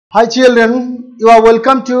Hi children, you are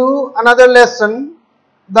welcome to another lesson.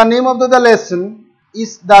 The name of the lesson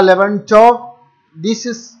is the 11th talk. This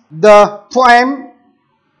is the poem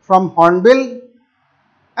from Hornbill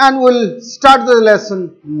and we'll start the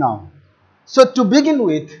lesson now. So to begin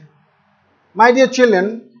with, my dear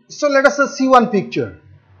children, so let us see one picture.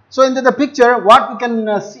 So in the picture what we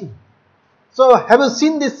can see. So have you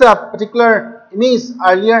seen this particular image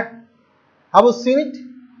earlier? Have you seen it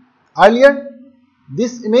earlier?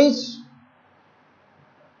 This image,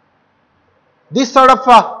 this sort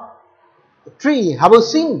of tree, have you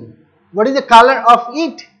seen? What is the color of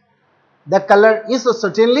it? The color is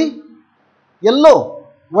certainly yellow.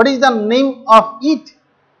 What is the name of it?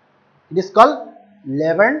 It is called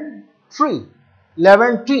Laburnum tree.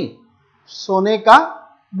 Laburnum tree. Sone ka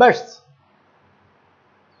birds.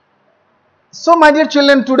 So my dear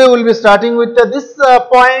children, today we will be starting with this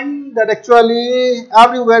point that actually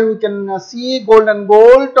everywhere we can see gold and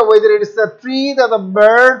gold, whether it is the tree or the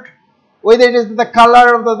bird, whether it is the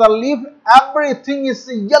color of the leaf, everything is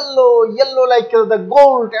yellow like the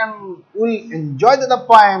gold, and we will enjoy the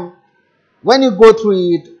poem when you go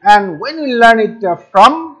through it and when you learn it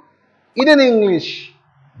from Indian English.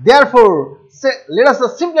 Therefore, let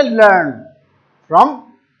us simply learn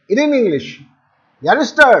from Indian English. Here we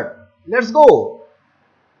start. Let's go.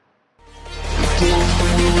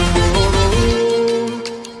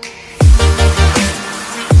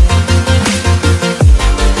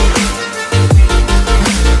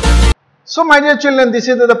 So my dear children, this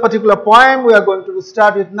is the particular poem we are going to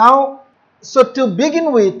start with now. So to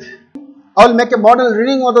begin with, I will make a model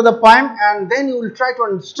reading of the poem and then you will try to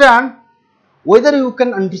understand whether you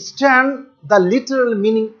can understand the literal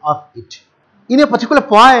meaning of it. In a particular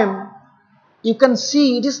poem, you can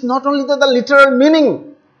see it is not only the literal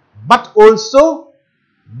meaning but also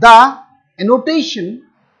the annotation,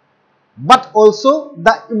 but also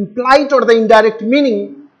the implied or the indirect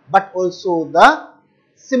meaning, but also the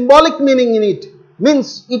symbolic meaning in it.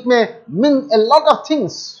 Means it may mean a lot of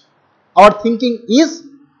things. Our thinking is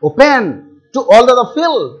open to all the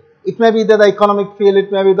field. It may be the economic field,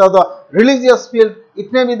 it may be the religious field,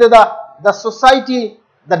 it may be the society,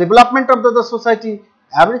 the development of the society,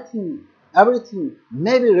 everything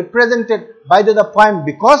may be represented by the poem,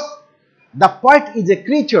 because the poet is a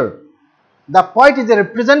creature, the poet is a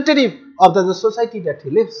representative of the society that he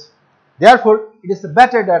lives. Therefore, it is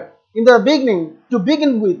better that in the beginning, to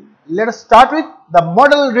begin with, let us start with the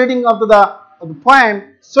model reading of the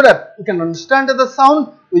poem so that we can understand the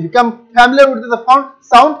sound, we become familiar with the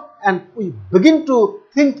sound and we begin to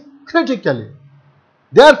think critically.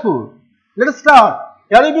 Therefore, let us start.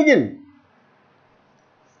 Here we begin.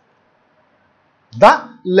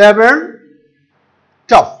 The Laburnum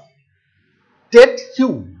tough, tet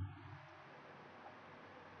hue.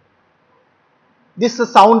 This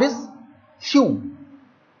sound is hue,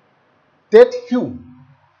 tet hue.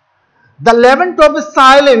 The Laburnum top is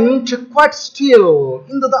silent, quite still,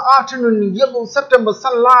 into the afternoon yellow September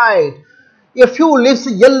sunlight. A few leaves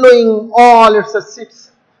yellowing, all its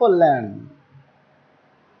seeds fallen.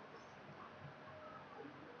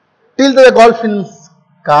 Till the goldfinch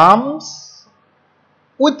comes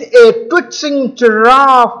with a twitching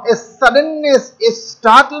giraffe, a suddenness, a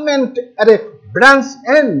startlement at a branch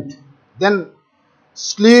end, then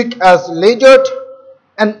sleek as leisured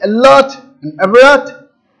and alert and abrupt,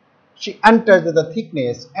 she enters the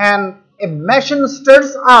thickness, and a machine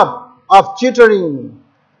stirs up of chittering,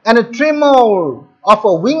 and a tremor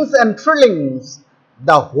of wings and trillings.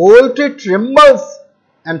 The whole tree trembles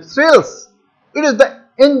and thrills. It is the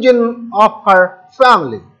engine of her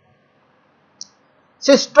family.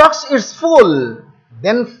 She strokes its full,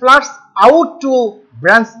 then flirts out to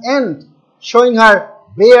branch end, showing her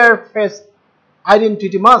bare-faced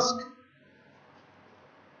identity mask.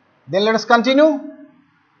 Then let us continue.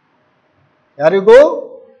 Here you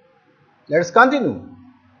go. Let us continue.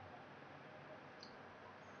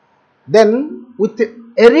 Then with a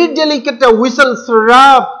delicate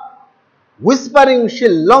whistle-chirrup, whispering, she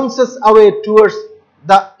launches away towards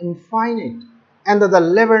the infinite, and the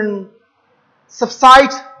Laburnum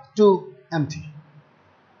subsides to empty.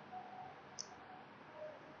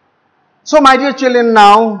 So my dear children,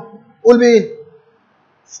 now we will be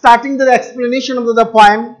starting the explanation of the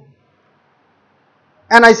poem,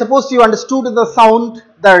 and I suppose you understood the sound,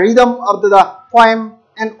 the rhythm of the poem,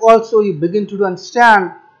 and also you begin to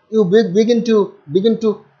understand, you begin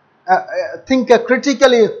to think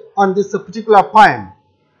critically on this particular poem.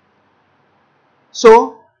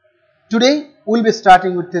 So today we will be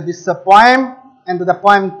starting with this poem, and the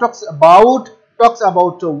poem talks about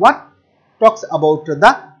what? Talks about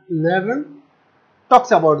the Laburnum,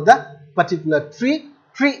 talks about the particular tree,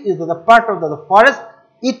 tree is the part of the forest.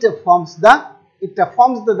 It forms the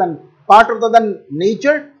part of the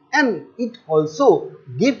nature, and it also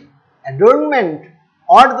gives adornment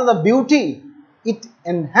or the beauty. It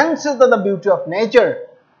enhances the beauty of nature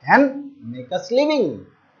and make us living.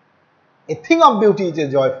 A thing of beauty is a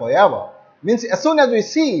joy forever. Means as soon as we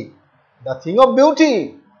see the thing of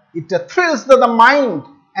beauty, it thrills the mind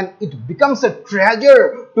and it becomes a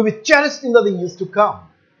treasure to be cherished in the years to come.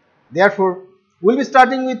 Therefore, we'll be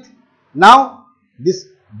starting with now this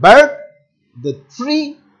bird, the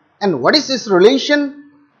tree, and what is its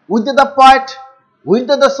relation with the poet, with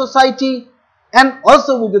the society, and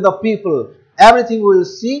also with the people. Everything we will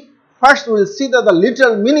see. First, we will see the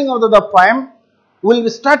literal meaning of the poem. We will be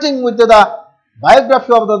starting with the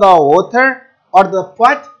biography of the author or the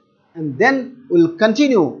poet, and then we will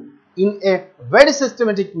continue in a very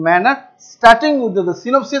systematic manner, starting with the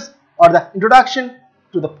synopsis or the introduction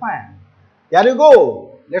to the poem. Here you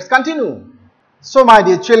go. Let's continue. So, my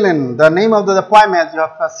dear children, the name of the poem, as you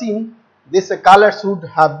have seen, this color should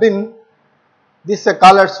have been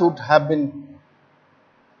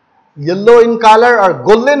yellow in color or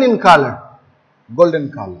golden in color. Golden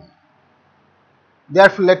color.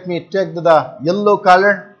 Therefore, let me take the yellow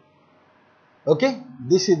color. Okay,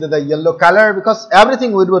 this is the yellow color, because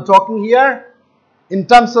everything we were talking here in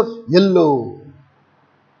terms of yellow.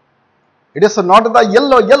 It is not the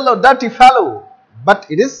yellow dirty fellow, but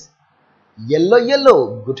it is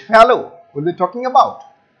yellow good fellow we'll be talking about.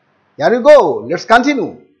 Here you go. Let's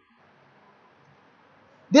continue.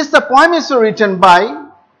 This poem is written by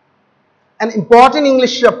an important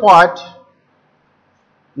English poet.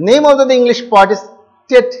 Name of the English poet is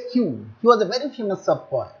Ted Hugh. He was a very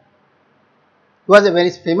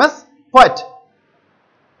famous poet.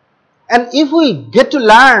 And if we get to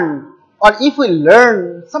learn, or if we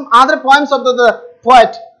learn some other poems of the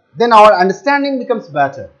poet, then our understanding becomes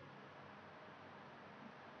better.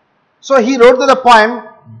 So he wrote the poem,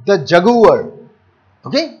 The Jaguar.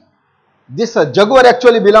 Okay, this jaguar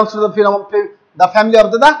actually belongs to the family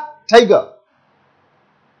of the tiger.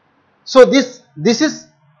 So this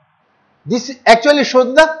actually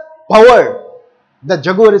shows the power the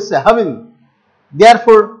jaguar is having.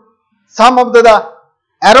 Therefore, some of the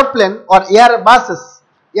aeroplane or air buses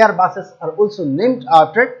are also named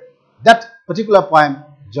after that particular poem,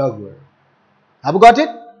 Jaguar. Have you got it?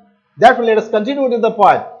 Therefore, let us continue with the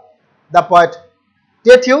poet. The poet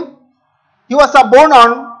Ted Hugh. He was born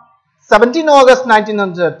on 17 August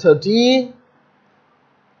 1930,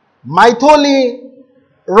 Mytholly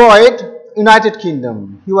Royd, United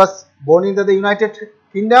Kingdom. He was born in the United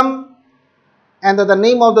Kingdom, and the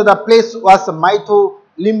name of the place was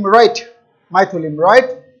Mytholly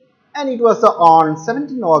Royd, and it was on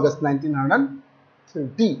 17 August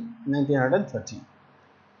 1930.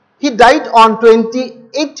 He died on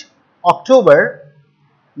 28 October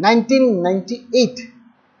 1998.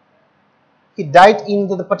 He died in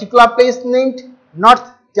the particular place named North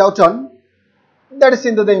Teuton, that is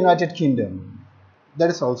in the United Kingdom. That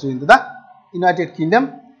is also in the United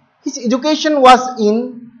Kingdom. His education was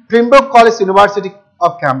in Pembroke College, University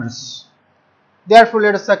of Cambridge. Therefore,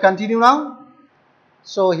 let us continue now.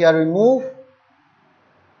 So here we move.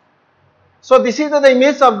 So this is the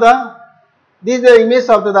image of the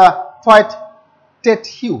poet Ted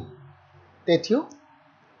Hugh.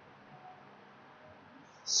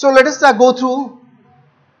 So let us go through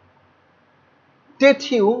Ted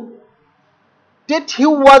Hugh. Ted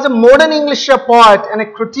Hugh was a modern English poet and a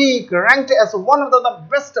critic, ranked as one of the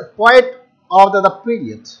best poet of the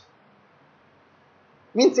period.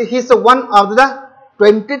 Means he is one of the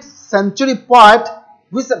 20th century poet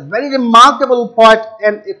who is a very remarkable poet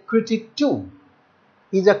and a critic too.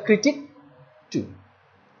 He is a critic too.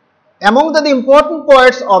 Among the important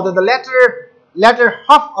poets of the latter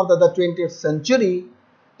half of the 20th century,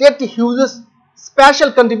 Ted Hugh's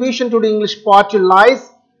special contribution to the English poetry lies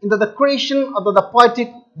in the creation of the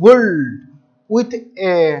poetic world with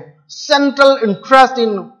a central interest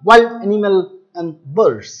in wild animal and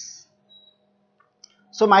birds.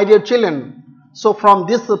 So my dear children, so from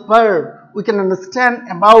this poem we can understand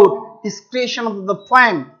about his creation of the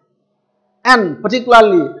poem, and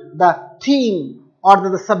particularly the theme or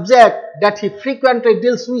the subject that he frequently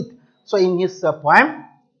deals with. So in his poem,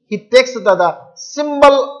 he takes the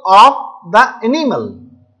symbol of the animal.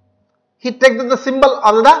 He takes the symbol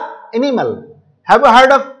of the animal. Have you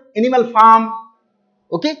heard of Animal Farm?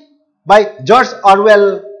 Okay, by George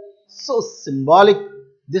Orwell. So symbolic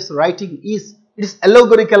this writing is. It is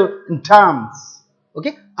allegorical in terms.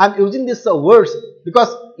 Okay, I am using these words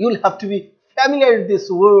because you will have to be familiar with this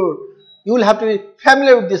word. You will have to be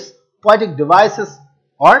familiar with these poetic devices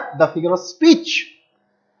or the figure of speech.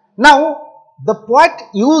 Now the poet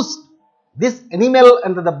used this animal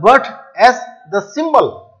and the bird as the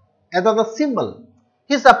symbol,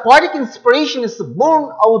 His poetic inspiration is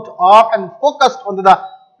born out of and focused on the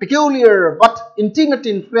peculiar but intimate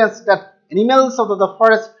influence that animals of the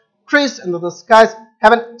forest, trees and the skies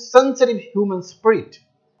have a sensitive human spirit.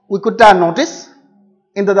 We could notice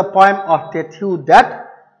in the poem of Tetu that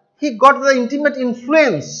he got the intimate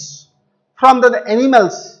influence from the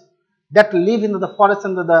animals that live in the forest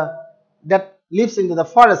and that lives in the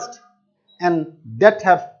forest and that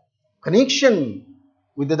have connection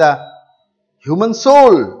with the human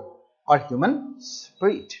soul or human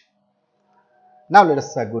spirit. Now let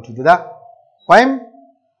us go to the poem.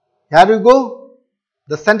 Here we go.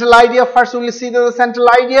 The central idea, first we will see the central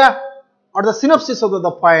idea or the synopsis of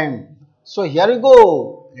the poem. So here we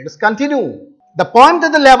go. Let us continue. The poem to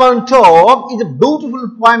the Laburnum is a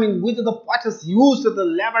beautiful poem in which the poet has used the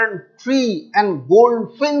laburnum tree and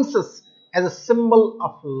goldfinches as a symbol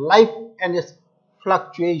of life and its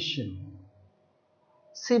fluctuation.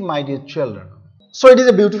 See, my dear children. So it is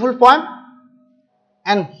a beautiful poem,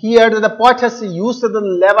 and here the poet has used the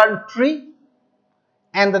laburnum tree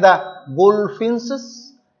and the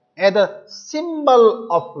goldfinches as a symbol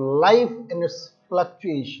of life and its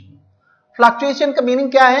fluctuation. Fluctuation का meaning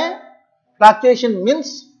क्या है? Fluctuation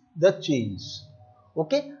means the change.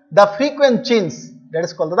 Okay, the frequent change, that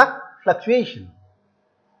is called the fluctuation.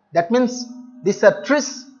 That means these are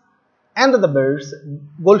trees and the birds.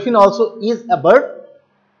 Goldfinch also is a bird.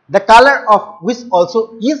 The color of which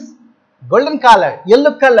also is golden color,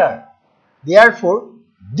 yellow color. Therefore,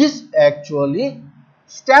 this actually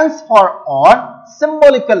stands for or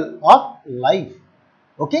symbolical of life.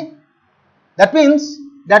 Okay, that means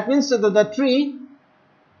that the tree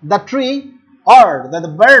or the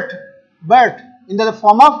bird in the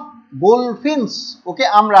form of goldfinch. Okay,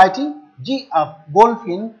 I am writing G of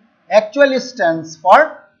goldfinch actually stands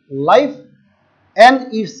for life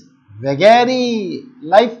and its vagary.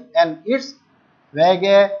 Life and its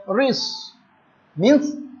vagaries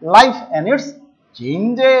means life and its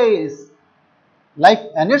changes. Life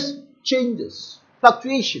and its changes,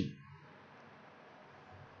 fluctuation.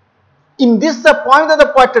 In this point that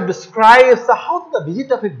the poet describes how the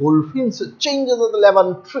visit of a goldfinch changes the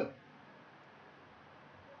laburnum tree.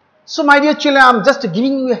 So my dear children, I am just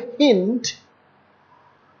giving you a hint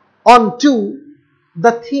onto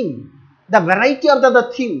the theme, the variety of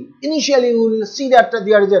the theme. Initially you will see that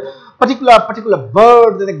there is a particular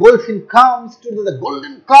bird, the goldfinch comes to the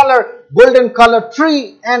golden color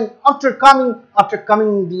tree, and after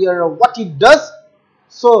coming there, what it does,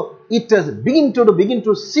 so it begin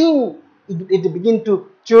to sing, it begin to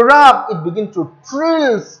chirrup, it begin to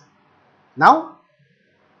trills. Now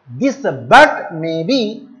this bird may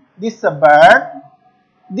be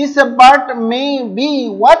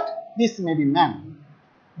what? This may be man.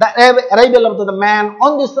 The arrival of the man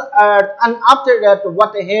on this earth, and after that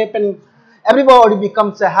what happened, everybody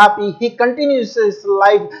becomes happy, he continues his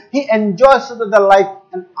life, he enjoys the life,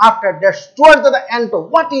 and after that towards the end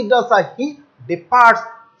what he does, he departs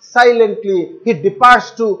silently, he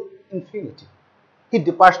departs to infinity. He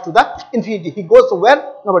departs to the infinity. He goes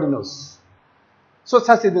where nobody knows. So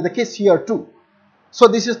such is the case here too. So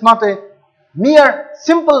this is not a mere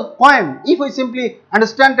simple poem. If we simply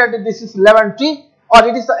understand that this is laburnum tree or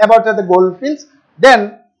it is about the goldfinch,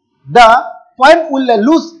 then the poem will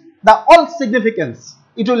lose the all significance.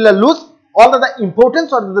 It will lose all the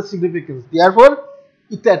importance or the significance. Therefore,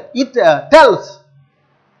 it tells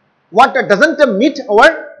what doesn't meet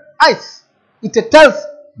our eyes. It tells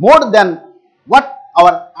more than what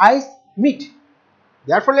our eyes meet.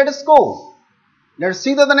 Therefore, let us go. Let us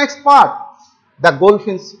see the next part. The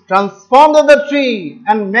goldfinch transformed the tree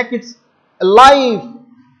and make it alive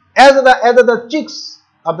as the chicks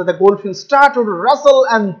of the goldfinch start to rustle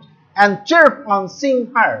and chirp on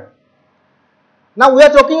seeing her. Now we are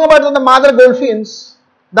talking about the mother goldfinch.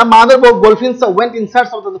 The mother goldfinch went in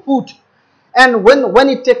search of the food, and when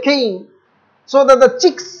it came, so that the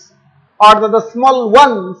chicks or the small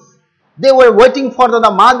ones, they were waiting for the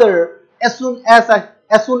mother. As soon as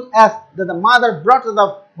the mother brought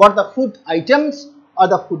the food items or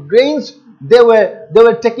the food grains, they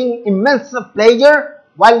were taking immense pleasure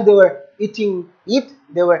while they were eating it,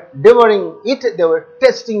 they were devouring it, they were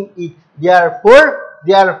tasting it. Therefore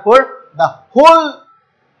the whole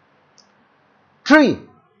tree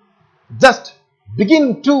just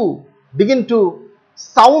begin to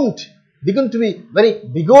sound, begin to be very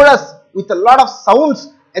vigorous with a lot of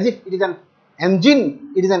sounds, as if it is an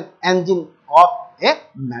engine of a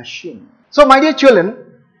machine. So my dear children,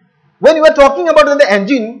 when we are talking about the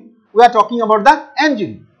engine, we are talking about the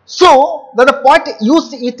engine. So the poet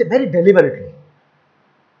used it very deliberately,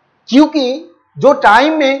 क्योंकि जो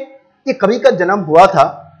time में ये कवि का जन्म हुआ था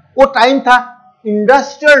वो टाइम था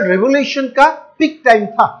इंडस्ट्रियल रेवोल्यूशन का पीक टाइम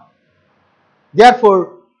था. Therefore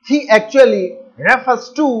he actually refers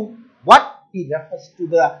to what? He refers to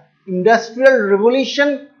the industrial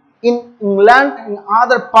revolution in England and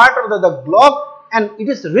other part of the globe, and it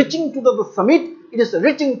is reaching to the summit, it is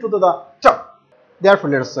reaching to the top. Therefore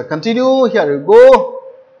let us continue. Here we go.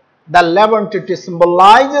 The Laburnum tree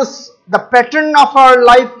symbolizes the pattern of our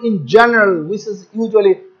life in general, which is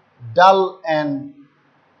usually dull and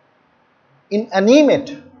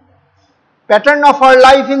inanimate. Pattern of our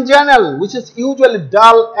life in general, which is usually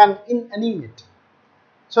dull and inanimate.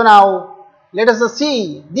 So now let us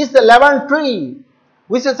see this the laburnum tree,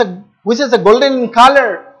 which is a golden in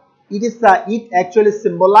color. It actually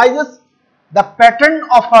symbolizes the pattern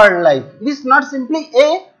of our life. It is not simply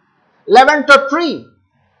a lavender tree.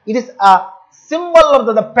 It is a symbol of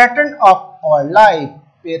the pattern of our life.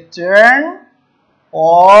 Pattern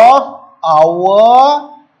of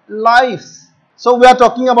our lives. So we are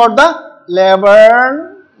talking about the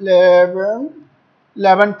laburnum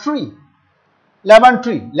tree. Laburnum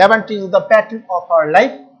tree is the pattern of our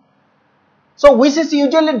life. So which is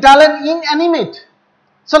usually dull and inanimate.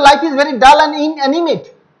 So life is very dull and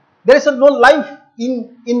inanimate. There is no life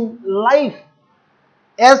in life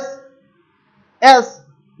as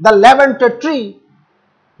the lavender tree.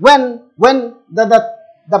 When the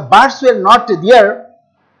birds were not there,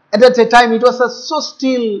 at that time it was so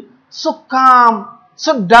still, so calm,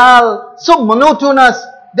 so dull, so monotonous.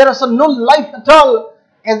 There was no life at all,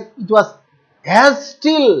 and it was as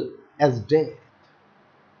still as death,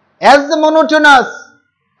 as monotonous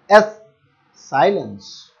as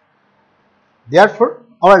silence. Therefore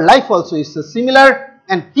our life also is similar,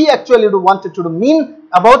 and he actually wanted to mean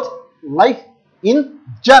about life in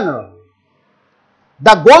general.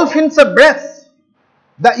 The goldfinch breathes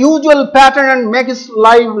the usual pattern and makes it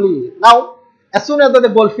lively. Now as soon as the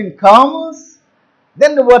goldfinch comes,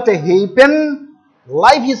 then what happens?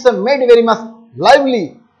 Life is made very much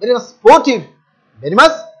lively, very much sportive, very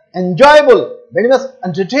much enjoyable, very much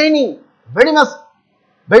entertaining, very much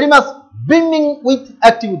beaming with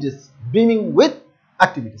activities,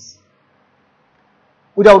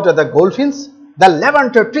 Without the goldfinch, the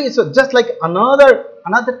lavender tree is just like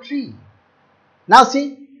another tree. Now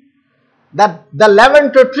see that the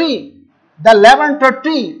lavender tree minus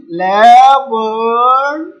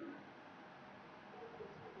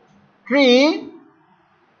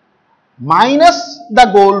the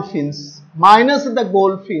goldfinch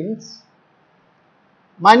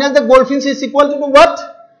is equal to what?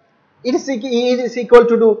 It is equal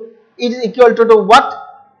to what?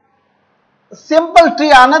 Simple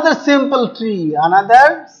tree, another simple tree,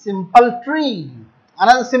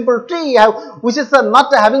 which is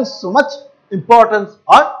not having so much importance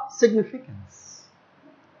or significance.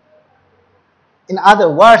 In other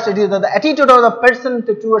words, it is the attitude of the person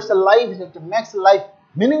towards the life that makes life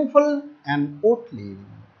meaningful and worth living.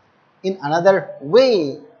 In another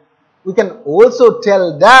way, we can also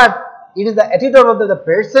tell that it is the attitude of the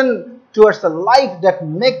person towards the life that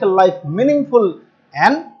makes life meaningful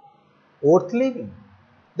and worth living.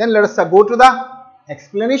 Then let us go to the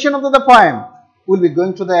explanation of the poem. We will be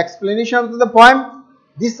going to the explanation of the poem.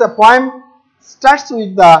 This poem starts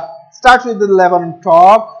with the laburnum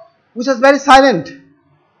top, which is very silent.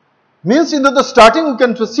 Means in the starting you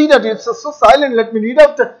can see that it's so silent. Let me read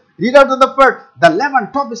out the first. The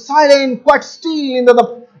laburnum top is silent, quite still in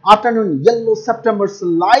the afternoon. Yellow September's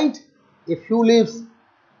light, a few leaves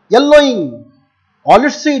yellowing, all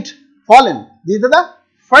its seed fallen. These are the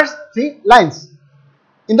first 3 lines.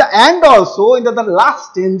 In the end also, in the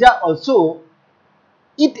last stanza also,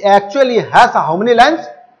 it actually has how many lines?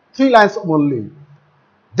 3 lines only.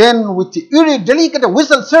 Then with the eerie, delicate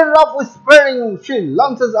whistle-chirrup whispering, she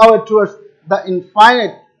launches out towards the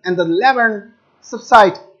infinite, and the laburnum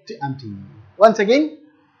subsides to empty. Once again,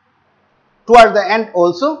 towards the end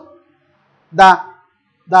also, the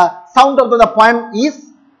sound of the poem is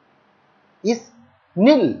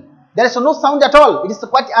nil. There is no sound at all. It is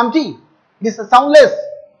quite empty. It is soundless.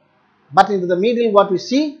 But in the middle, what we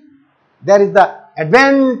see, there is the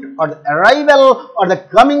advent or the arrival or the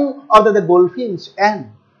coming of the goldfinch, and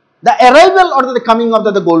the arrival or the coming of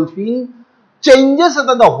the goldfinch changes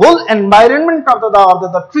the whole environment of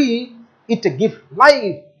the tree. It gives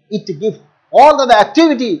life. It gives all the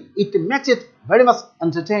activity. It makes it very much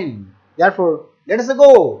entertaining. Therefore, let us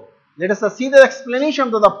go. Let us see the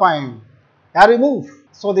explanation of the poem. Here we move.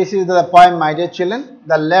 So this is the poem, my dear children.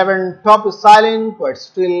 The laburnum top is silent, quite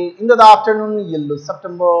still in the afternoon, yellow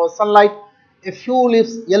September sunlight. a few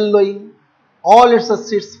leaves yellowing, all its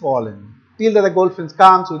seeds fallen, till the goldfinch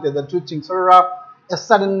comes with the twitching chirrup, a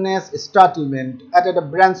suddenness, a startlement, at a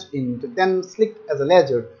branch end, then slick as a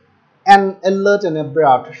ledger, and alert and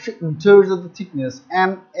abrupt, she enters the thickness,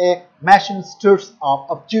 and a machine stirs up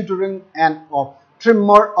of chittering and of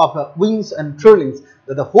tremor of her wings and trillings,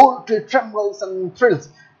 that the whole tree trembles and thrills.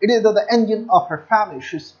 It is the engine of her family.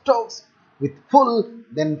 She stokes with full,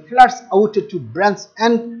 then flirts out to branch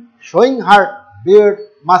end, showing her beard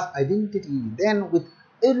mass identity. Then with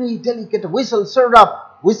eerie, delicate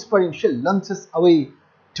whistle-chirrup, whispering, she lunges away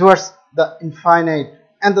towards the infinite,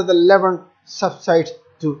 and the Laburnum subsides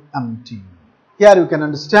to empty. Here you can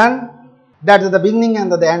understand that the beginning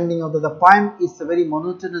and the ending of the poem is very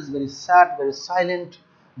monotonous, very sad, very silent,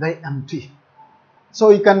 very empty. So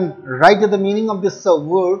you can write the meaning of this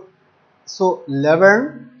word. So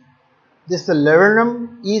Laburnum, this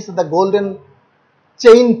Laburnum is the golden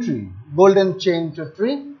chain tree.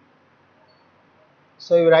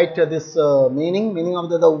 So you write this meaning of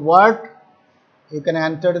the word. You can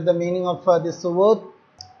enter the meaning of this word.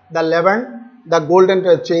 The Laburnum, the golden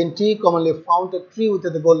chain tree, commonly found a tree with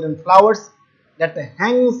the golden flowers that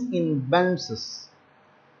hangs in bunches.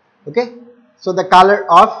 Okay, so the color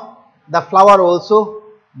of the flower also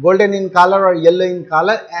golden in color or yellow in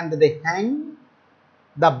color, and they hang.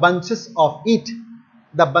 The bunches of it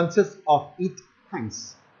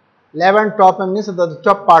hangs. Laburnum top means the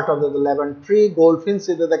top part of the Laburnum tree. Goldfinch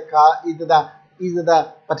is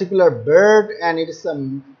the particular bird, and it is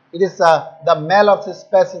the male of this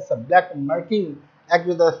species, a black marking act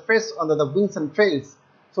with the face on the wings and trails.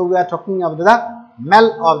 So we are talking about the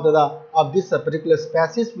male of this particular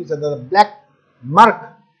species, which is the black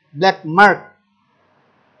mark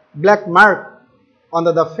on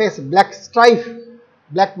the face, black stripe,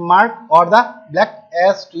 black mark, or the black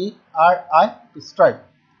stripe.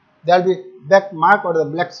 There will be black mark or the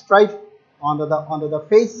black stripe on the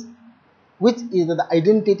face, which is the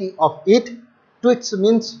identity of it. Twitch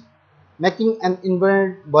means making an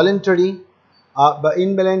involuntary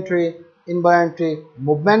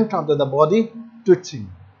movement of the body. Twitching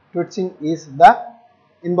is the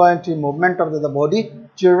involuntary movement of the body.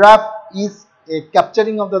 Chirrup is a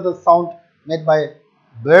capturing of the sound made by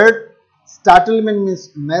bird. Startlement means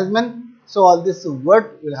amazement. So all this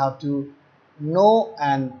word will have to know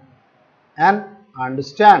and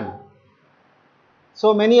understand.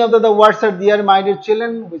 So many of the words are there, my dear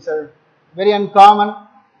children, which are very uncommon.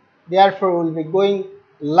 Therefore, we will be going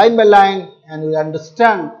line by line and we will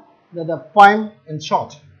understand the poem in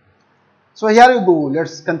short. So here we go.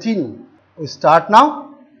 Let's continue. We start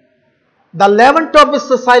now. The leaven top is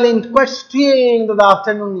silent, quite still into the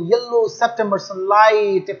afternoon. Yellow September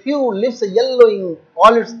sunlight. A few leaves are yellowing.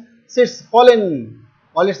 All its seeds fallen.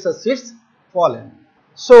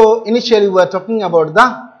 So initially we are talking about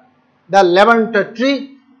the lavender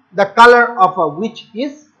tree, the color of which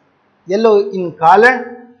is yellow in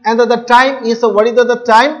color, and the time is, what is the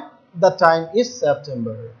time? The time is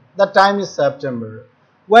September.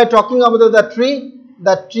 We are talking about the tree.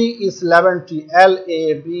 The tree is Laburnum tree,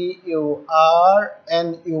 L-A-B-U-R-N-U-M,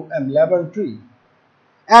 Laburnum tree,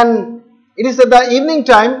 and it is the evening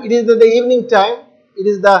time.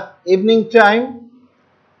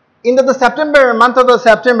 In the September, month of the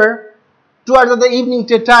September, towards the evening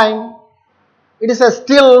time, it is a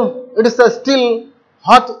still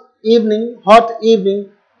hot evening,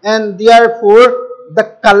 and therefore the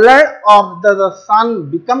color of the sun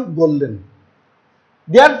become golden.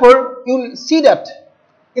 Therefore, you will see that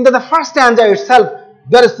in the first stanza itself,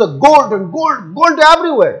 there is a gold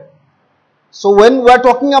everywhere. So when we are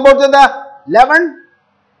talking about the lavender,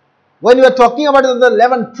 when you are talking about the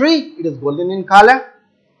lavender tree, it is golden in color.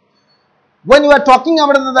 When you are talking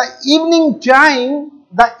about the evening time,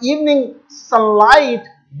 the evening sunlight,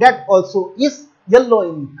 that also is yellow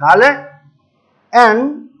in color.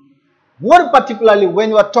 And more particularly, when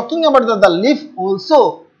you are talking about the leaf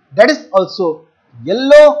also, that is also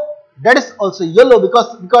yellow. Because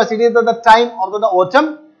it is the time of the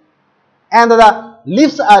autumn, and the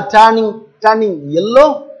leaves are turning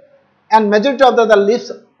yellow, and majority of the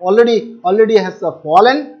leaves already has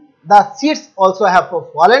fallen. The seeds also have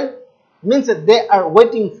fallen. Means they are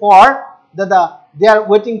waiting for the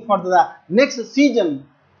next season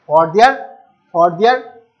for their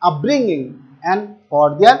upbringing and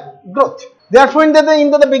for their growth. Therefore, in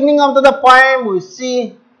the beginning of the poem, we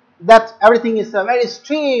see that everything is very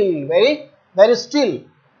still, very still,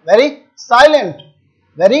 very silent,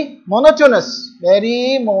 very monotonous,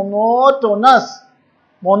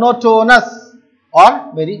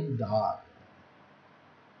 or very dark.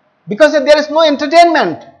 Because there is no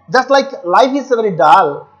entertainment, just like life is very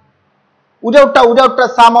dull. without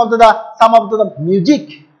some of the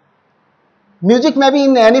music. Music may be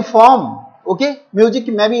in any form, okay? Music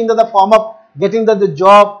may be in the form of getting the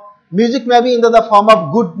job. Music may be in the form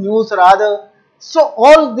of good news rather. So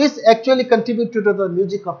all this actually contribute to the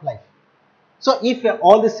music of life. So if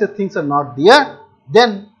all these things are not there,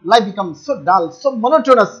 then life becomes so dull, so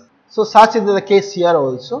monotonous. So such is the case here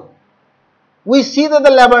also. We see that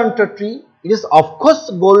the laburnum tree, it is of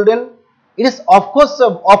course golden, it is of course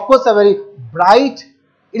a very bright,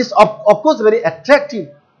 it is of course very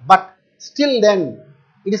attractive, but still then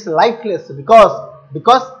it is lifeless because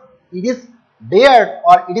it is dared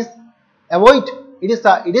or it is avoid, it is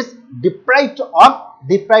deprived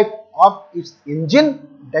of its engine,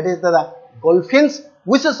 that is the goldfinch,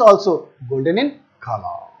 which is also golden in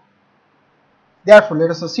color. Therefore,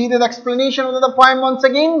 let us see the explanation of the poem once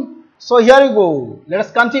again. So here you go. Let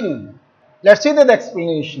us continue. Let's see the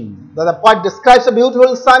explanation. The poet describes a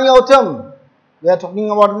beautiful sunny autumn. We are talking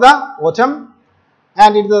about the autumn,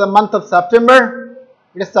 and it is the month of September.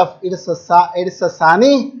 It is a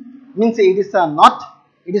sunny, means it is not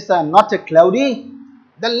a cloudy.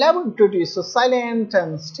 The laburnum tree is so silent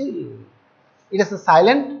and still. It is a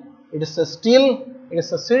silent, it is a still, it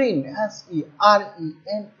is a serene. SERENE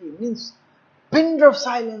means pin of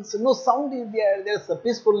silence. No sound is there. There is a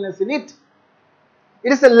peacefulness in it.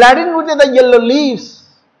 It is laden with the yellow leaves.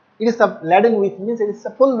 It is laden with means it is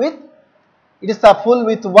full with. It is full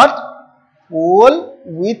with what? Full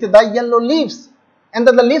with the yellow leaves, and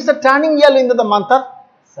the leaves are turning yellow in the month of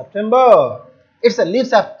September. Its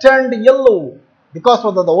leaves have turned yellow because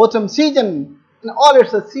of the autumn season, and all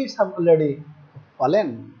its seeds have already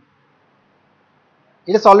fallen.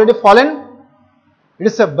 It is already fallen. It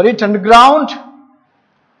is buried underground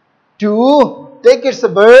to take its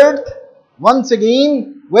birth once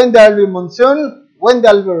again when there will be monsoon, when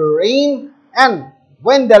there will be rain, and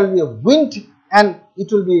when there will be wind, and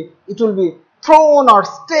it will be thrown or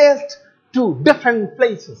staged to different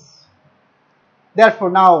places. Therefore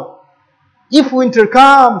now, if winter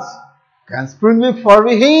comes, can spring be far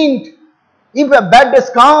behind? If a bad days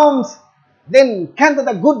comes, then can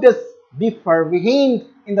the good days be far behind?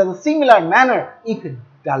 In the similar manner, if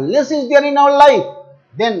dullness is there in our life,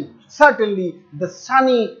 then certainly the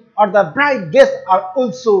sunny or the bright days are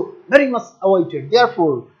also very much awaited.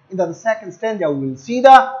 Therefore, in the second stanza, we will see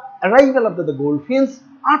the arrival of the goldfinch.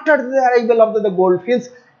 After the arrival of the goldfinch,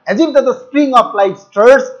 as if the spring of life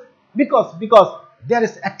stirs, because there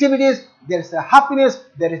is activities, there is a happiness,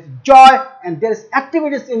 there is joy, and there is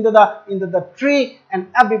activities in the tree, and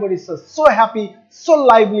everybody is so happy, so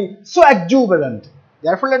lively, so exuberant.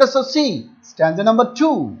 Therefore, let us see stanza number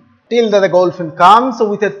 2. Till the goldfinch comes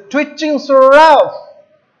with a twitching so rough,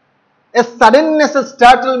 a suddenness, a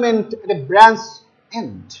startlement at a branch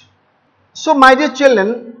end. So, my dear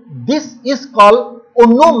children, this is called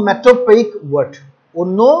onomatopoeic word.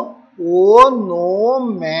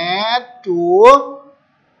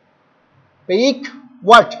 Onomatopoeic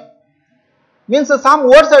word means some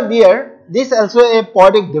words are there. This is also a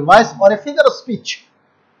poetic device or a figure of speech.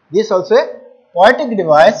 This is also a poetic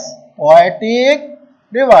device or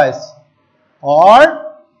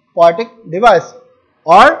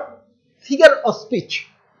figure of speech,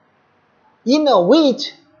 in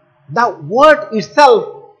which the word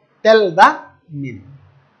itself tells the meaning.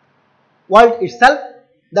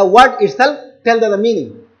 The word itself tells the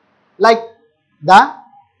meaning. Like the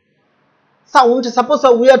sound. Suppose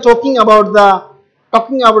we are talking about the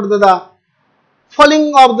falling of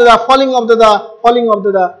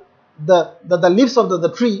the leaves of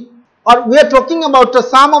the tree, or we are talking about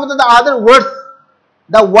some of the other words.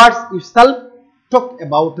 The words itself talk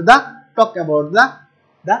about the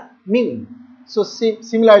meaning. So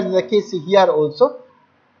similar is the case here also.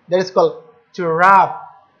 That is called chirrup.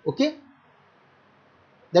 Okay,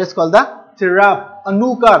 that is called the chirrup.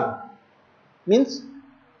 Anukar means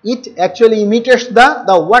it actually imitates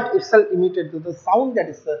the word itself imitates the sound that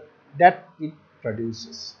it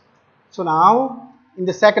produces. So now in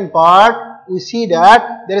the second part we see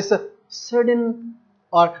that there is a sudden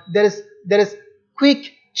or there is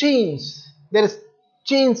quick change. There is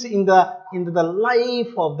change in the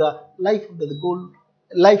life of the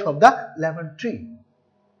laburnum tree.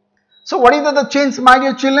 So what is the change, my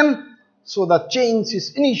dear children? So the change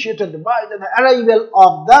is initiated by the arrival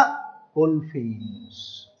of the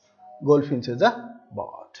goldfinch. Goldfinch is a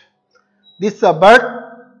bird. This bird,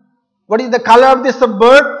 what is the color of this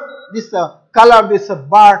bird? This color of this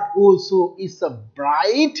bird also is a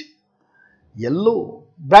bright yellow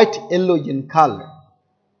in color.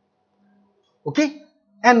 Okay,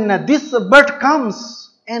 and this bird comes,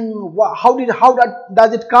 and how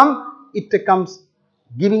does it come? It comes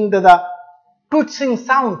giving the tootsing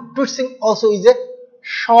sound. Tootsing also is a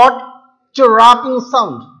short chirruping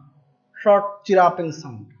sound. Short chirruping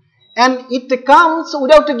sound. And it comes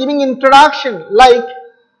without giving introduction, like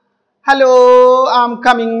hello, I'm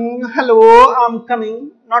coming, hello, I'm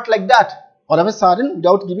coming. Not like that. All of a sudden,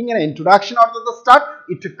 without giving an introduction or the start,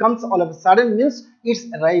 it comes all of a sudden, means its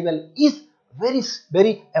arrival is very,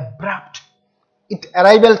 very abrupt. Its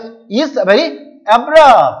arrival is very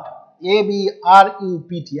abrupt.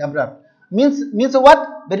 A-B-R-U-P-T, abrupt. Means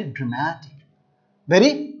what? Very dramatic.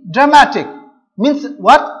 Very dramatic. Means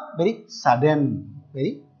what? Very sudden.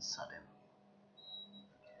 Very sudden.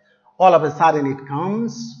 All of a sudden it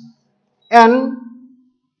comes. And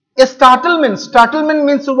a startlement. Startlement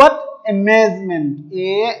means what? Amazement.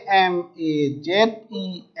 A-M-A-Z-E-M-E-N-T.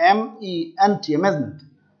 Amazement.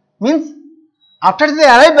 Means after the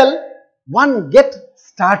arrival, one get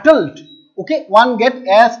startled. Okay, one get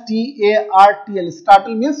S-T-A-R-T-L.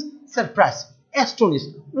 Startle means surprise,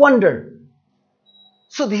 astonished, wonder.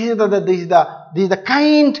 So this is the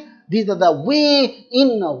way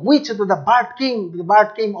in which the bird came. The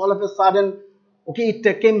bird came all of a sudden. Okay,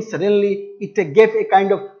 it came suddenly. It gave a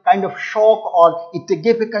kind of shock, or it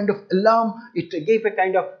gave a kind of alarm. It gave a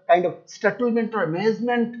kind of startlement or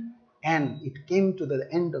amazement, and it came to the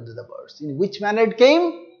end of the verse. In which manner it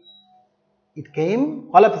came? It came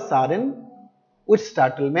all of a sudden with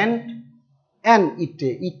startlement, and it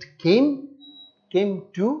came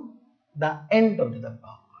to the end of the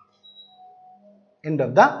bough, end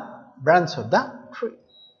of the branch of the tree.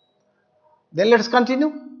 Then let us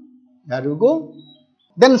continue. Here we go.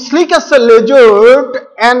 Then sleek as a lizard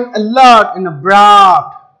and alert and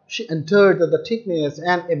abrupt, she entered the thickness,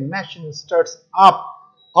 and a machine starts up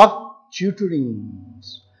of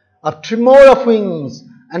chitterings, a tremor of wings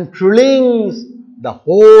and trillings. The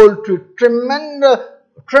whole tree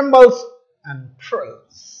trembles and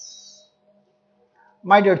trills.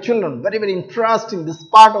 My dear children, very, very interesting this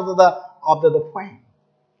part of the poem.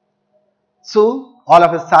 So all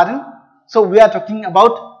of a sudden, so we are talking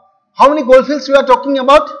about how many goldfinches we are talking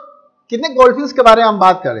about? कितने goldfinches के बारे में हम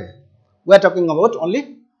बात कर रहे हैं? We are talking about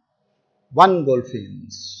only one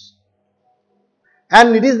goldfinch,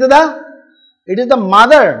 and it is the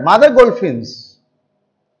mother goldfinch.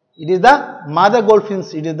 It is the mother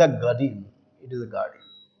goldfinch. It is the guardian. It is the guardian.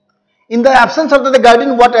 In the absence of the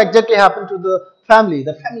guardian, what exactly happened to the family?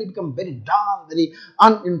 The family become very dull, very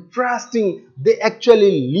uninteresting. They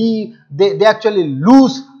actually leave. They actually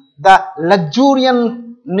lose the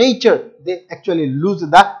luxuriant nature. They actually lose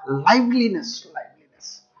the liveliness.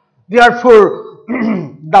 Therefore,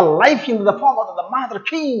 the life in the form of the mother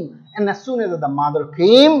came, and as soon as the mother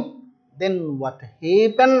came, then what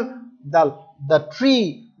happened? The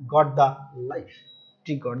tree got the life.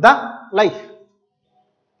 Tree got the life.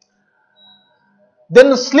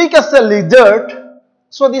 Then sleek as a lizard.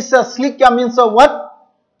 So this sleek means what?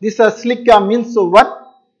 This sleek means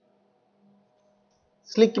what?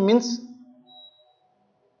 Sleek means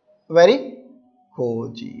very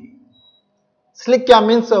cozy. Sleek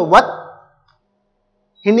means what?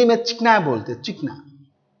 Hindi में चिकना बोलते हैं, चिकना.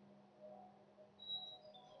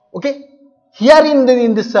 Okay, here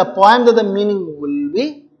in this poem, the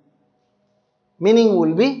meaning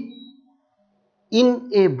will be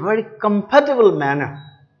in a very comfortable manner.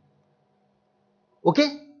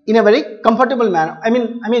 Okay, in a very comfortable manner. I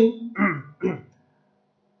mean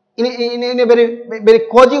in a very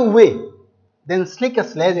cozy way. Then sleek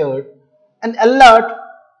as lizard and alert.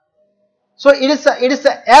 So it is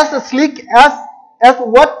as sleek as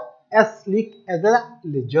what? As sleek as a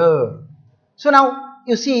lizard. So now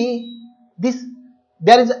you see this.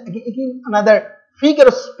 There is again another figure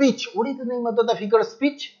of speech. What is the name of the figure of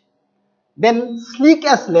speech? Then sleek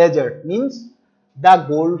as lizard means the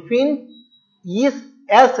goldfinch is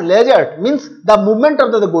as lizard, means the movement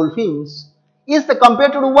of the goldfinch is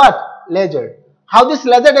compared to what? Lizard. How this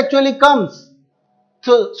lizard actually comes?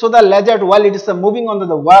 So the lizard, while it is moving on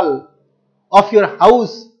the wall of your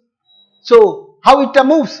house, so how it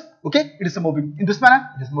moves? Okay, it is moving in this manner,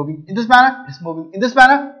 it is moving in this manner, it is moving in this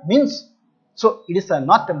manner, means so it is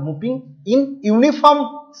not moving in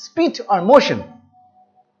uniform speed or motion.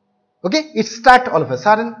 Okay, it starts all of a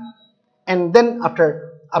sudden, and then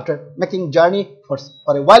after making journey for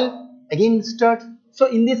a while, again starts. So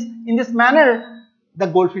in this manner, the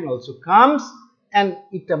goldfinch also comes, and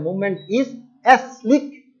its movement is as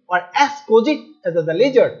sleek or as cozy as the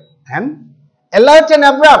lizard, and alert and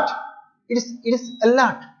abrupt. It is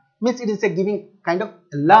alert, means it is giving kind of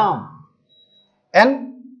alarm.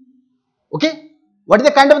 And okay, what is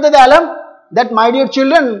the kind of the alarm? That, my dear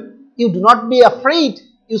children, you do not be afraid.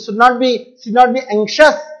 You should not be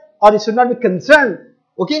anxious, or you should not be concerned.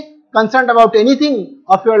 Okay, concerned about anything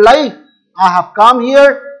of your life, I have come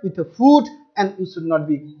here with a food and you should not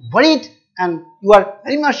be worried, and you are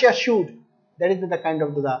very much assured. That is the kind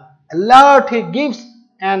of the alert he gives,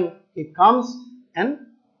 and he comes and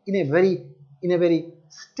in a very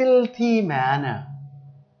stealthy manner.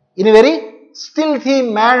 In a very stealthy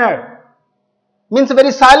manner means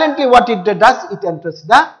very silently. What it does, it enters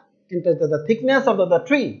the thickness of the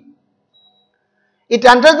tree. It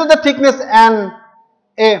enters the thickness and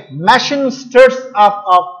a machine stirs up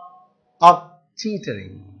of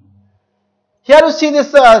chittering. Here you see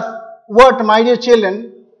this word, my dear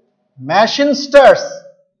children, machine stirs.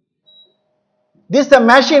 This the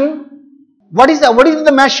machine. What is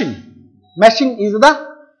the machine? Machine is the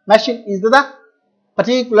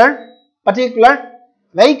particular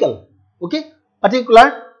vehicle. Okay,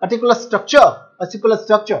 particular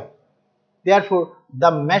structure. Therefore,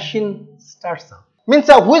 the machine starts up. Means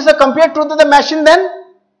who is compared to the machine then?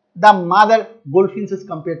 The mother goldfinch is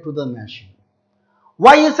compared to the machine.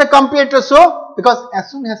 Why is it compared to so? Because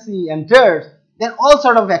as soon as he enters, then all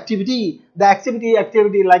sort of activity, the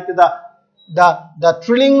activity like the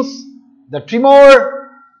trillings, the tremor,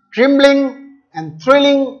 trembling and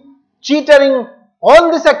thrilling, chittering,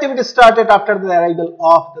 all this activity started after the arrival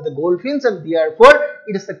of the goldfinch, and therefore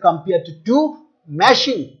it is compared to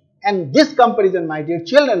machine. And this comparison, my dear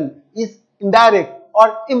children, is indirect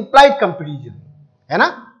और implied comparison, है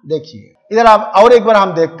ना? देखिए इधर आप और एक बार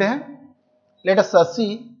हम देखते हैं. Let us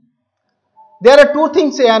see. There are two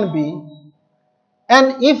things A and B,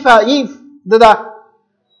 and if the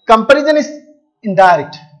comparison is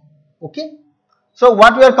indirect, okay. So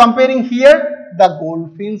what we are comparing here, the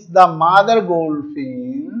goldfinch, the mother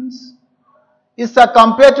goldfinch, is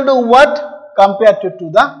compared to what? Compared to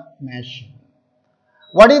the machine.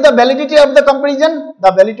 What is the validity of the comparison?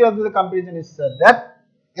 The validity of the comparison is that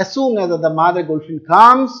as soon as the mother goldfinch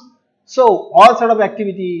comes, so all sort of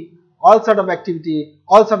activity, all sort of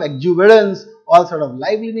exuberance, all sort of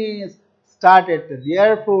liveliness started.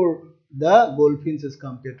 Therefore, the goldfinch is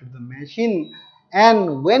compared to the machine.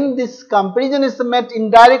 And when this comparison is met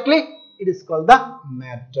indirectly, it is called the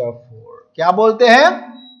metaphor. क्या बोलते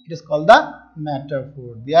हैं? It is called the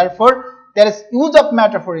metaphor. Therefore, there is use of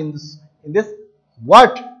metaphor in this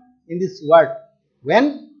word.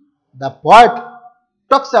 When the poet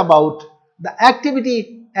talks about the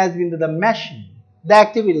activity as into the machine, the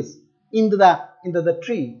activities into the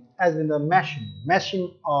tree as in the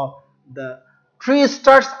machine of the tree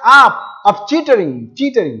starts up of chittering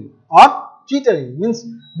means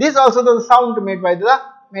this also the sound made by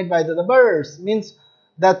the birds, means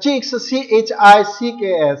the chicks, chicks,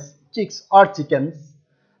 chicks or chickens,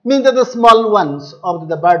 means the small ones of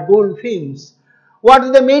the bird goldfinch. What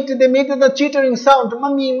do they make? They make the chittering sound.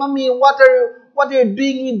 Mummy, what are you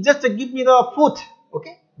doing? Just give me the food.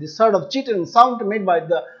 Okay, this sort of chittering sound made by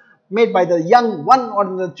the young one or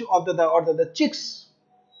the chicks.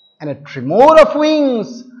 And a tremor of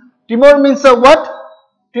wings. Tremor means what?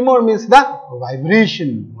 Tremor means the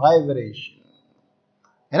vibration.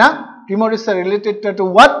 You know, tremor is related to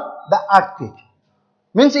what? The earthquake.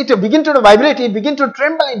 Means it begin to vibrate, it begin to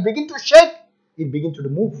tremble, it begin to shake, it begin to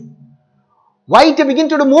move. Why it begin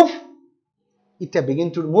to move? It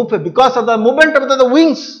begin to move because of the movement of the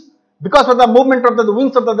wings. Because of the movement of the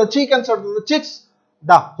wings of the chickens or the chicks,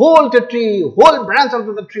 the whole tree, whole branch of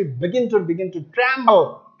the tree begin to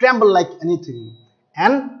tremble like anything,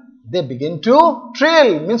 and they begin to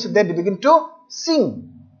trill, means they begin to sing.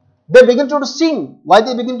 They begin to sing. Why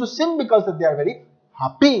they begin to sing? Because they are very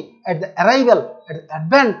happy at the arrival, at the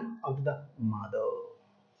advent of the mother.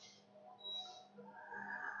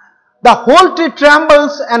 The whole tree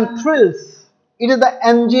trembles and thrills. It is the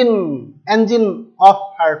engine of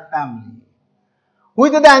her family. Who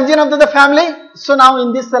is the engine of the family? So now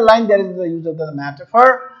in this line there is the use of the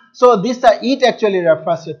metaphor. So this it actually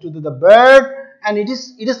refers to the bird, and it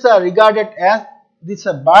is regarded as this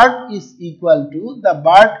bird is equal to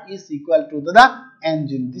the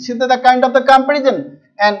engine. This is the kind of the comparison,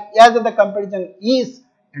 and as the comparison is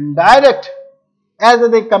indirect,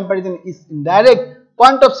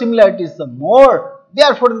 point of similarity is more.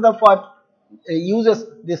 Therefore, the poet uses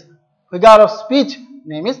this figure of speech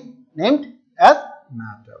named as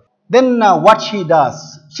metaphor. Then what she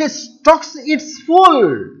does? She stalks its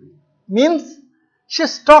full. Means she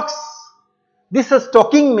stalks. This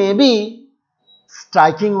stalking may be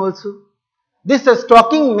striking also. This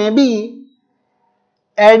stalking may be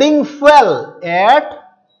adding fuel.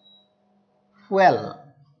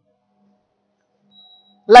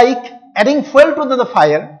 Like adding fuel to the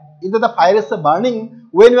fire. If the fire is burning,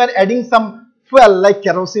 when you are adding some fuel like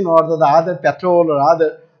kerosene or the other petrol or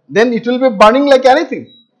other, then it will be burning like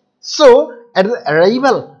anything. So at the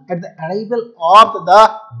arrival of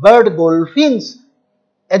the bird goldfinch,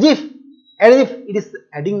 as if it is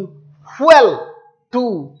adding fuel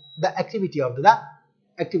to the activity of the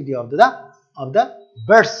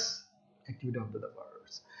birds.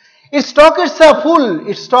 Its stalks are full.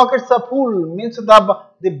 Its stalks are full means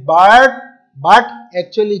the bird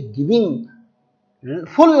actually giving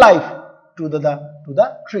full life to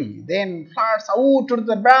the tree. Then flirts out to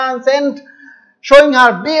the branch and showing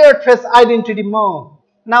her bare face identity more.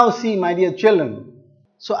 Now see, my dear children.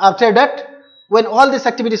 So after that, when all this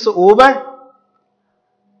activity is over,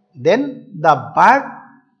 then the bird,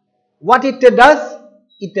 what it does,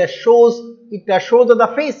 it shows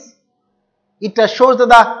the face. It shows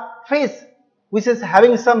the face which is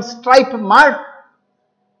having some stripe mark,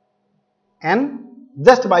 and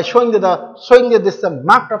just by showing this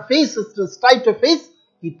marked face, striped face,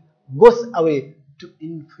 it goes away to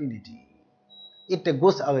infinity. It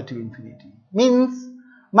goes away to infinity. Means,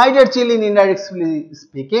 my dear children, indirectly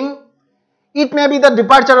speaking, it may be the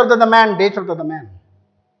departure of the man, death of the man.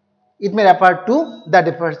 It may refer to the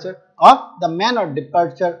departure of the man or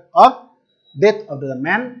departure of death of the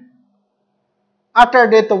man. After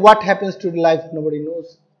death, what happens to life, nobody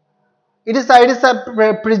knows. It is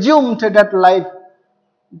presumed that life,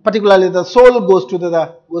 particularly the soul, goes to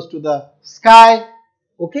the sky.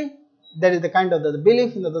 Okay, that is the kind of the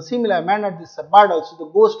belief. In the similar manner, this bird also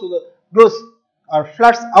goes or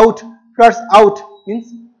flirts out. Flirts out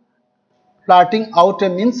means flirting out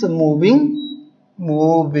means move.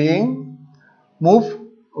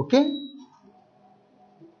 Okay,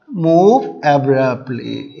 move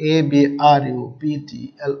abruptly.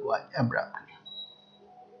 abruptly, abruptly.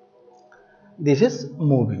 This is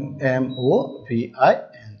moving. moving.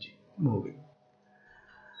 Moving.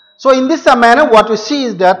 So in this manner, what we see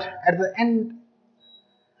is that at the end,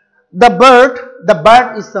 the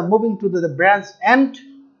bird is moving to the branch and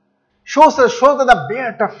shows the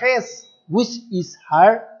bare face, which is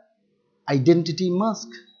her identity mask.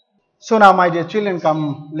 So now, my dear children,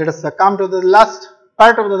 let us come to the last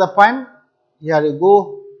part of the poem. Here you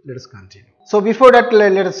go. Let us continue. So before that,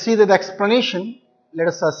 let us see the explanation. Let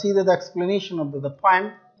us see the explanation of the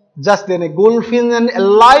poem. Just then a goldfinch and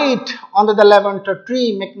alight under the lavender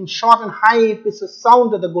tree, making short and high pitched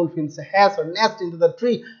sound that the goldfinch has her nest into the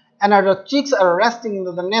tree, and her cheeks are resting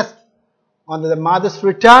into the nest. On the mother's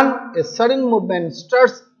return, a sudden movement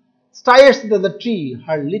stirs the tree.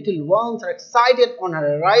 Her little ones are excited on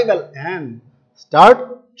her arrival and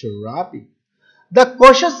start chirruping. The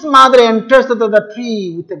cautious mother enters the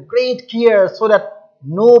tree with a great care so that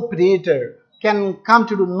no predator can come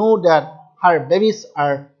to know that her babies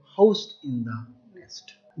are housed in the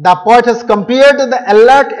nest. The poet has compared the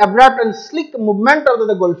alert, abrupt and slick movement of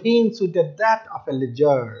the goldfinch with that of a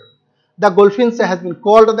ledger. The goldfinch has been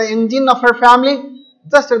called the engine of her family.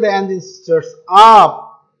 Just as the engine stirs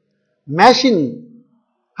up, machine,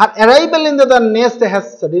 her arrival into the nest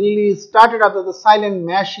has suddenly started out of the silent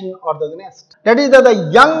machine or the nest. That is that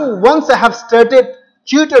the young ones have started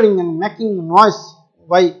chittering and making noise.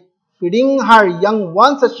 By feeding her young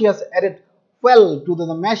ones, she has added fuel to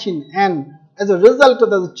the machine, and as a result,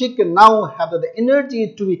 the chicken now have the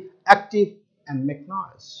energy to be active and make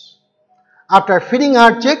noise. After feeding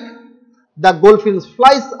her chick, the goldfinch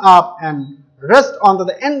flies up and rests on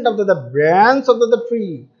the end of the branch of the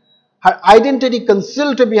tree. Her identity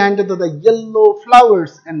concealed behind the yellow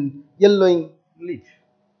flowers and yellowing leaf.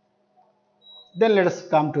 Then let us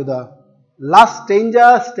come to the last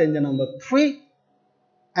stanza number 3.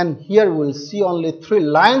 And here we will see only 3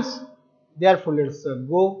 lines. Therefore, let us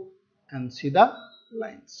go and see the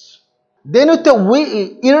lines. Then with the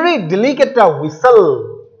eerie, delicate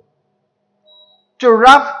whistle, to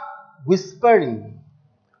rough whispering,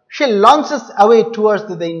 she launches away towards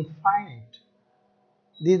the infinite.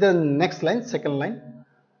 This is the next line, second line.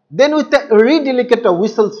 Then with the eerie, delicate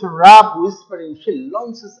whistle, to rough whispering, she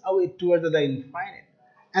launches away towards the infinite.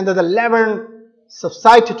 And the Laburnum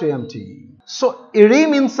subsides to empty. So eerie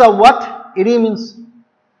means what? Eerie means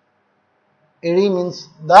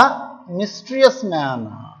the mysterious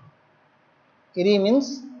man. Eerie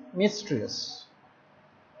means mysterious.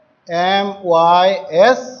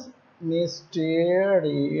 M-Y-S,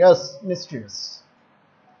 mysterious.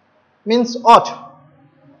 Means odd.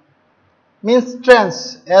 Means strange.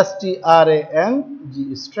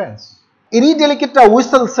 S-T-R-A-N-G, strange. Eerie delicate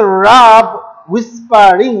whistles rap,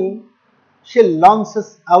 whispering, she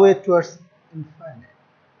launches away towards infinite.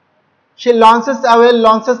 She launches away,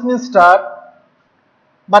 launches means start.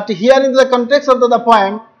 But here in the context of the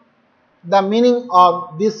poem, the meaning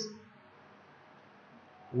of this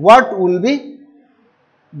word will be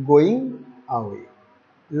going away.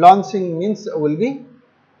 Launching means will be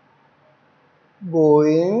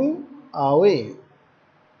going away.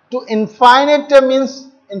 To infinite means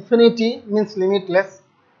infinity, means limitless.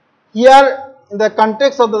 Here in the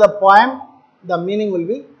context of the poem, the meaning will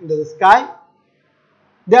be into the sky.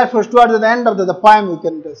 Therefore, towards the end of the poem, we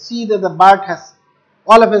can see that the bird has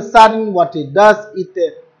all of a sudden what it does,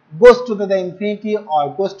 it goes to the infinity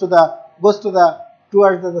or goes to the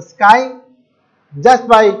towards the sky just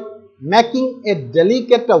by making a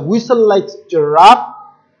delicate whistle like chirrup,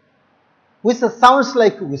 which sounds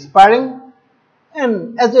like whispering.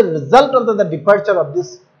 And as a result of the departure of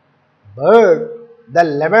this bird, the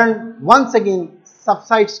Laburnum once again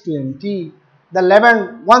subsides to empty. The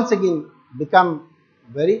Laburnum once again become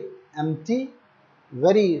very empty,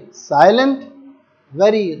 very silent,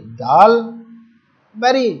 very dull,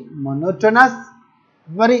 very monotonous,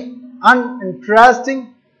 very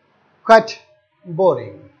uninteresting, quite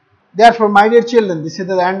boring. Therefore, my dear children, this is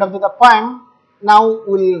the end of the poem. Now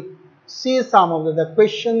we will see some of the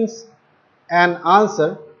questions and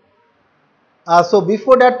answer. So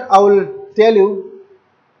before that, I will tell you,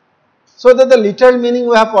 so that the literal meaning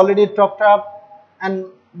we have already talked up, and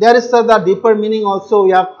there is the deeper meaning also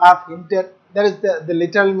we have hinted. There is the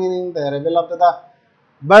literal meaning, the arrival of the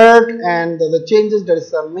bird and the changes, there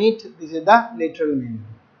is a meat. This is the literal meaning.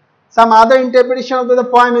 Some other interpretation of the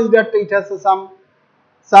poem is that it has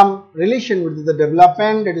some relation with the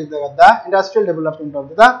development. It is the industrial development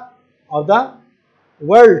of the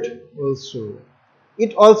world also.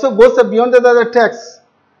 It also goes beyond the text.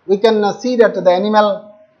 We can see that the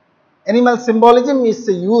animal symbolism is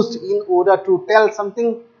used in order to tell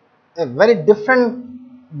something, a very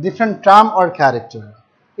different term or character.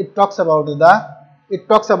 It talks about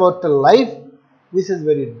the life, which is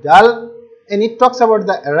very dull, and it talks about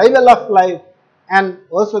the arrival of life and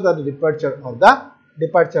also the departure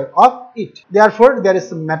of it. Therefore, there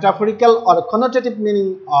is a metaphorical or a connotative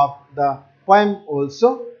meaning of the poem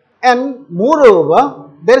also, and moreover,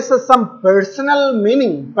 there is some personal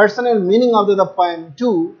meaning of the poem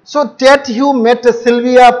too. So, Ted Hugh met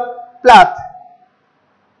Sylvia Plath,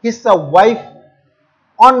 his wife,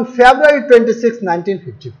 on February 26,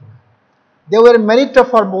 1954. They were married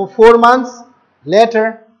for about 4 months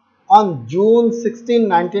later on June 16,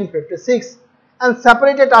 1956 and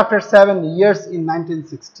separated after 7 years in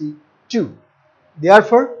 1962.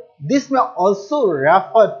 Therefore, this may also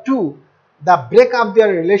refer to the break of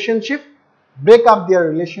their relationship.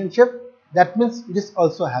 That means it is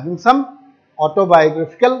also having some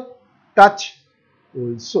autobiographical touch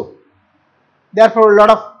also. Therefore, a lot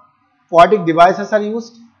of poetic devices are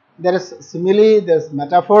used. There is simile, there is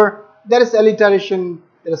metaphor, there is alliteration,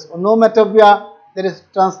 there is onomatopoeia, there is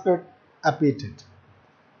transcript epithet.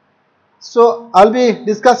 So, I will be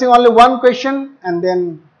discussing only one question and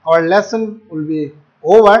then our lesson will be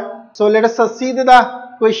over. So, let us see the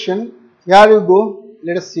question. Here you go.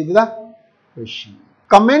 Let us see the question.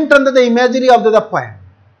 Comment on the imagery of the poem.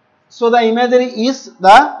 So, the imagery is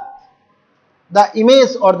the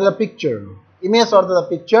image or the picture.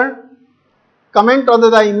 Comment on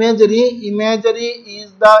the imagery. Imagery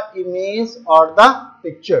is the image or the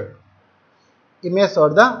picture.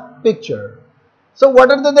 So,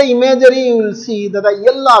 what are the imagery? You will see that the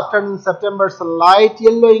yellow afternoon September sunlight,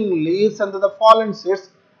 yellowing leaves and the fallen seeds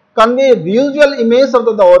convey a visual image of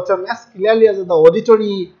the autumn as clearly as the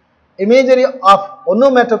auditory imagery of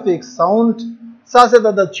onomatopoeic sound such as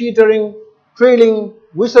the chittering, trilling,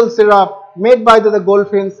 whistle-chirrup made by the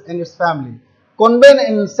goldfinch and its family convey an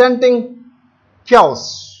enchanting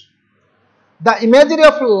chaos. The imagery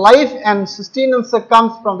of life and sustenance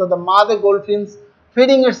comes from the mother goldfinch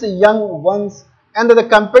feeding its young ones and the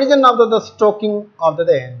comparison of the stoking of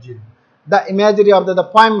the engine. The imagery of the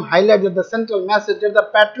poem highlights the central message that the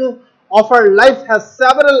pattern of our life has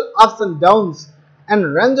several ups and downs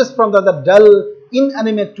and ranges from the dull,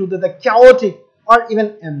 inanimate to the chaotic or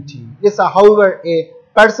even empty. This is, however, a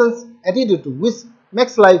person's attitude to which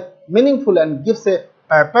makes life meaningful and gives a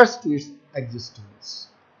purpose to its existence.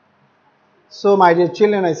 So, my dear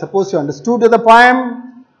children, I suppose you understood the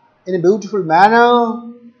poem in a beautiful manner.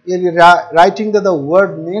 You will be writing the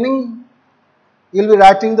word meaning. You will be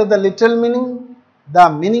writing the literal meaning, the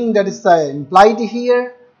meaning that is implied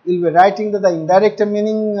here. You will be writing the indirect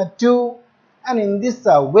meaning too. And in this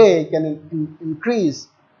way, you can increase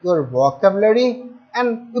your vocabulary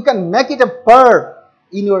and you can make it a part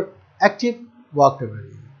in your active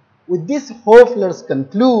vocabulary. With this hope, let us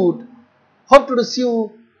conclude. Hope to see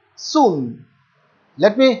you soon.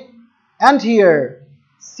 Let me end here.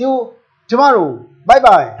 See you tomorrow. Bye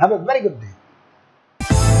bye. Have a very good day.